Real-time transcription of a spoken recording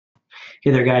Hey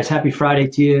there, guys. Happy Friday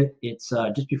to you. It's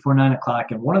just before 9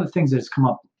 o'clock. And one of the things that's come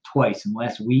up twice in the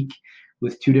last week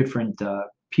with two different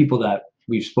people that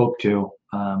we've spoke to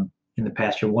in the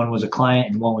past year. One was a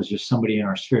client and one was just somebody in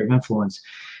our sphere of influence.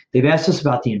 They've asked us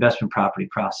about the investment property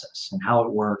process and how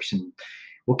it works and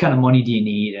what kind of money do you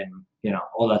need and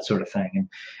all that sort of thing. And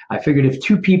I figured if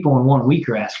two people in 1 week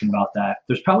are asking about that,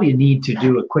 there's probably a need to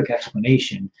do a quick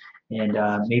explanation and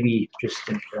maybe just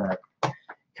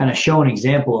kind of show an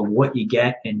example of what you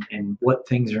get and what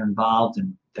things are involved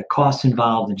and the costs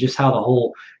involved and just how the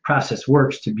whole process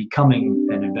works to becoming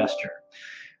an investor.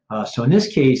 So in this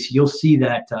case, you'll see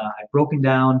that I've broken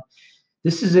down.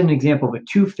 This is an example of a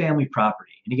two-family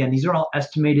property. And again, these are all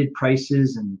estimated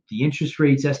prices and the interest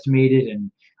rates estimated.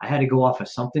 And I had to go off of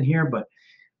something here, but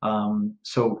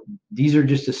so these are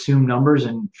just assumed numbers.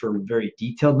 And for very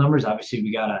detailed numbers, obviously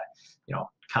we got to,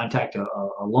 contact a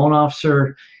loan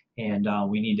officer, and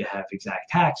we need to have exact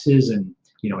taxes, and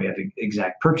we have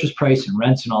exact purchase price and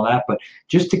rents and all that. But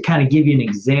just to kind of give you an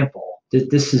example,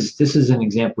 this is an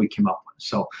example we came up with.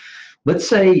 So let's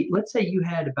say you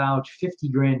had about 50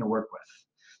 grand to work with,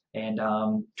 and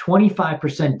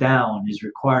 25% down is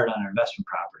required on our investment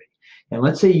property. And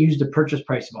let's say you used a purchase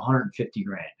price of 150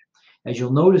 grand. As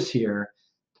you'll notice here,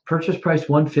 purchase price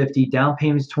 150, down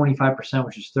payment is 25%,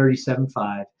 which is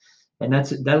 37.5. And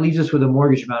that leaves us with a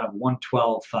mortgage amount of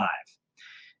 112.5.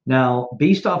 Now,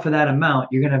 based off of that amount,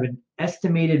 you're going to have an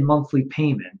estimated monthly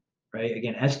payment, right?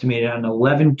 Again, estimated on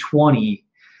 1120,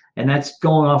 and that's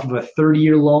going off of a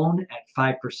 30-year loan at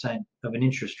 5% of an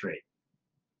interest rate.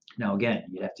 Now, again,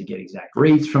 you'd have to get exact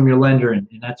rates from your lender and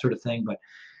that sort of thing, but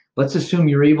let's assume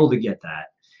you're able to get that.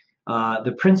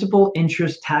 The principal,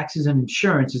 interest, taxes, and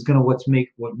insurance is going to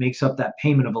what makes up that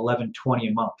payment of 1120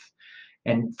 a month.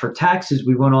 And for taxes,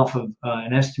 we went off of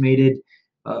an estimated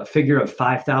figure of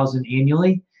 5,000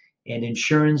 annually, and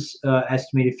insurance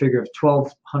estimated figure of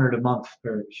 1,200 a month,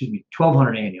 or excuse me,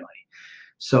 1,200 annually.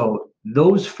 So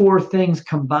those four things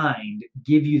combined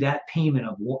give you that payment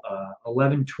of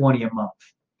 1,120 a month.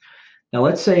 Now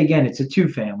let's say again it's a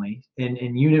two-family.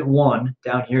 In unit one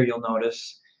down here, you'll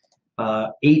notice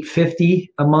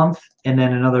 850 a month, and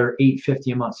then another 850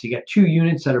 a month. So you got two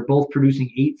units that are both producing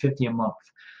 850 a month.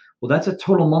 Well, that's a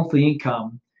total monthly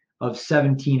income of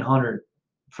 1,700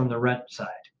 from the rent side.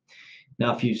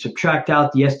 Now, if you subtract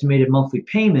out the estimated monthly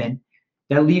payment,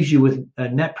 that leaves you with a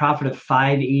net profit of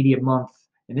 580 a month,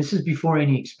 and this is before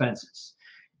any expenses.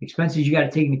 Expenses you got to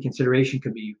take into consideration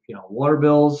could be, water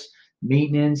bills,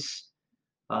 maintenance,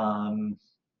 snow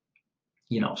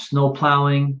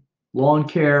plowing, lawn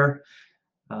care,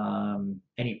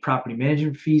 any property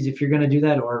management fees if you're going to do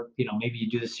that, or maybe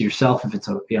you do this yourself if it's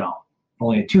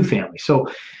only a two-family. So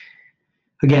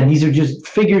again, these are just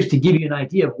figures to give you an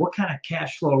idea of what kind of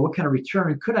cash flow or what kind of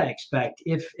return could I expect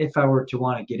if I were to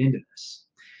want to get into this.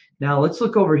 Now let's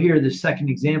look over here, this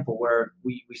second example where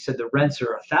we said the rents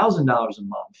are $1,000 a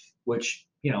month, which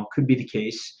could be the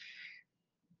case.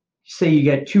 Say you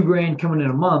get 2 grand coming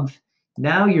in a month.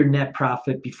 Now your net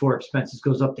profit before expenses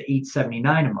goes up to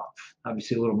 879 a month,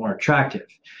 obviously a little more attractive.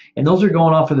 And those are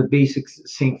going off of the basic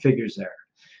same figures there.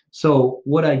 So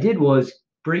what I did was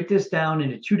break this down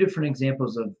into two different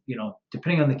examples of,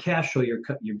 depending on the cash flow you're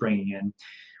bringing in,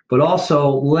 but also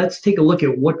let's take a look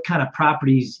at what kind of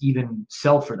properties even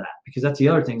sell for that, because that's the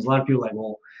other thing. Is a lot of people are like,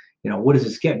 well, what does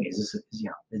this get me? Is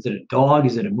it a dog?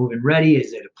 Is it a move-in ready?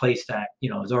 Is it a place that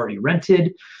is already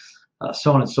rented?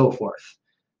 So on and so forth.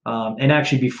 And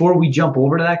actually, before we jump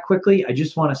over to that quickly, I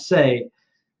just want to say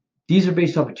these are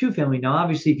based off a two-family. Now,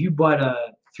 obviously, if you bought a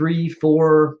 3,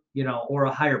 4, or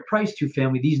a higher price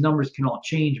two-family, these numbers can all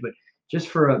change. But just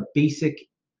for a basic,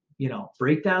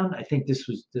 breakdown, I think this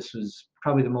was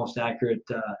probably the most accurate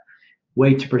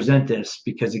way to present this,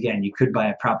 because again, you could buy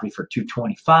a property for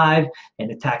 225, and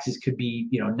the taxes could be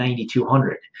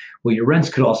 9,200. Well, your rents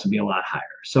could also be a lot higher.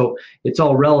 So it's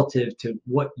all relative to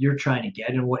what you're trying to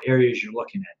get and what areas you're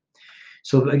looking at.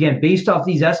 So again, based off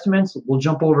these estimates, we'll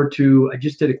jump over to. I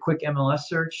just did a quick MLS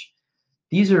search.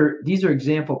 These are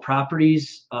example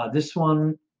properties. This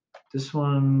one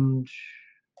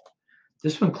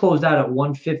closed out at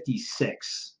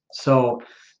 156. So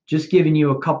just giving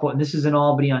you a couple, and this is in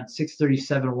Albany on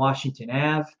 637 Washington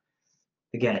Ave.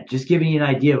 Again, just giving you an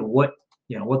idea of what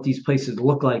these places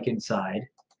look like inside.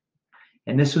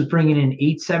 And this was bringing in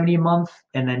 870 a month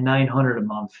and then 900 a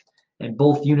month, and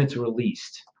both units were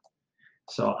leased.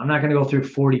 So I'm not going to go through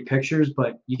 40 pictures,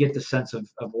 but you get the sense of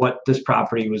what this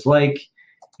property was like,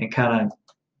 and kind of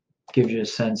gives you a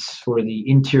sense for the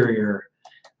interior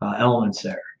elements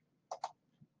there.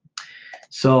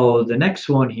 So the next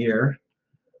one here,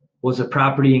 was a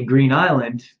property in Green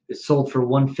Island. It sold for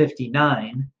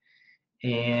 159,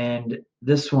 and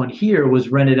this one here was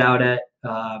rented out at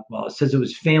well, it says it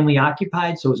was family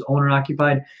occupied, so it was owner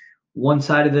occupied. One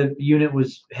side of the unit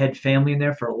had family in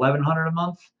there for 1,100 a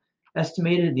month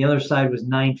estimated, and the other side was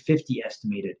 950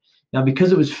 estimated. Now,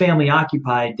 because it was family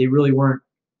occupied, they really weren't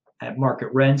at market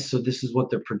rents, so this is what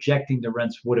they're projecting the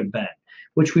rents would have been,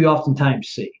 which we oftentimes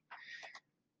see.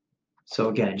 So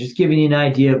again, just giving you an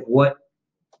idea of what,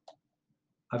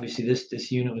 obviously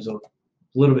this unit was a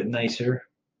little bit nicer.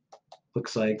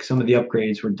 Looks like some of the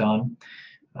upgrades were done.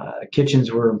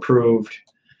 Kitchens were improved,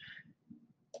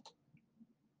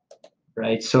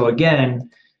 right? So again,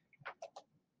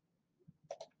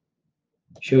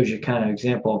 shows you kind of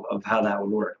example of how that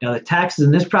would work. Now the taxes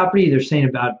in this property, they're saying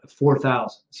about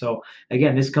 4,000. So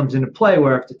again, this comes into play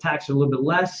where if the taxes are a little bit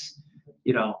less,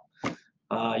 you know,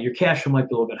 your cash flow might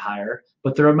be a little bit higher,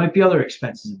 but there might be other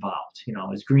expenses involved. You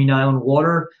know, is Green Island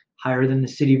water higher than the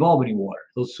City of Albany water?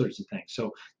 Those sorts of things.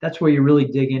 So that's where you really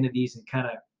dig into these and kind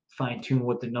of fine tune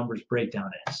what the numbers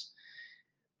breakdown is.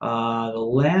 The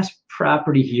last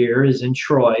property here is in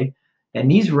Troy, and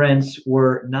these rents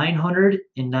were 900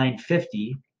 and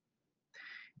 950.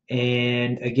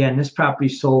 And again, this property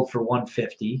sold for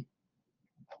 150.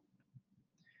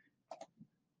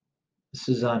 This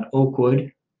is on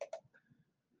Oakwood.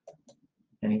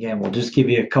 And again, we'll just give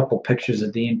you a couple pictures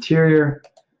of the interior,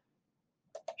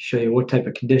 show you what type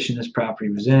of condition this property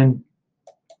was in.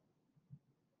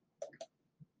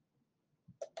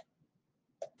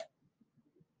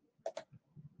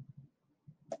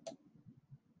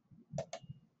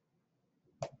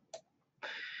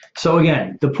 So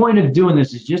again, the point of doing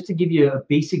this is just to give you a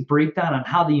basic breakdown on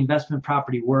how the investment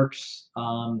property works,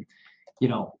 you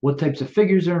know, what types of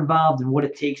figures are involved and what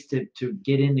it takes to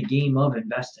get in the game of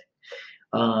investing.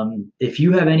 If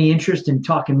you have any interest in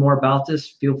talking more about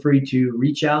this, feel free to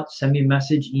reach out, send me a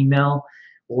message, email,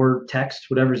 or text,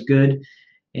 whatever's good,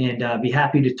 and be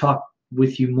happy to talk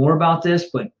with you more about this.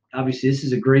 But obviously, this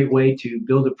is a great way to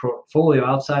build a portfolio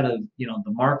outside of, you know,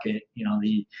 the market, you know,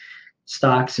 the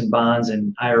stocks and bonds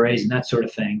and IRAs and that sort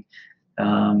of thing.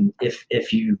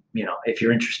 If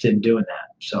you're interested in doing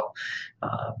that, so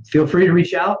feel free to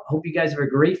reach out. Hope you guys have a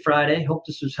great Friday. Hope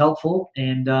this was helpful,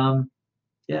 and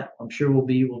yeah, I'm sure we'll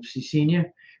be seeing you.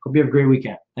 Hope you have a great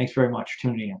weekend. Thanks very much for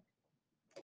tuning in.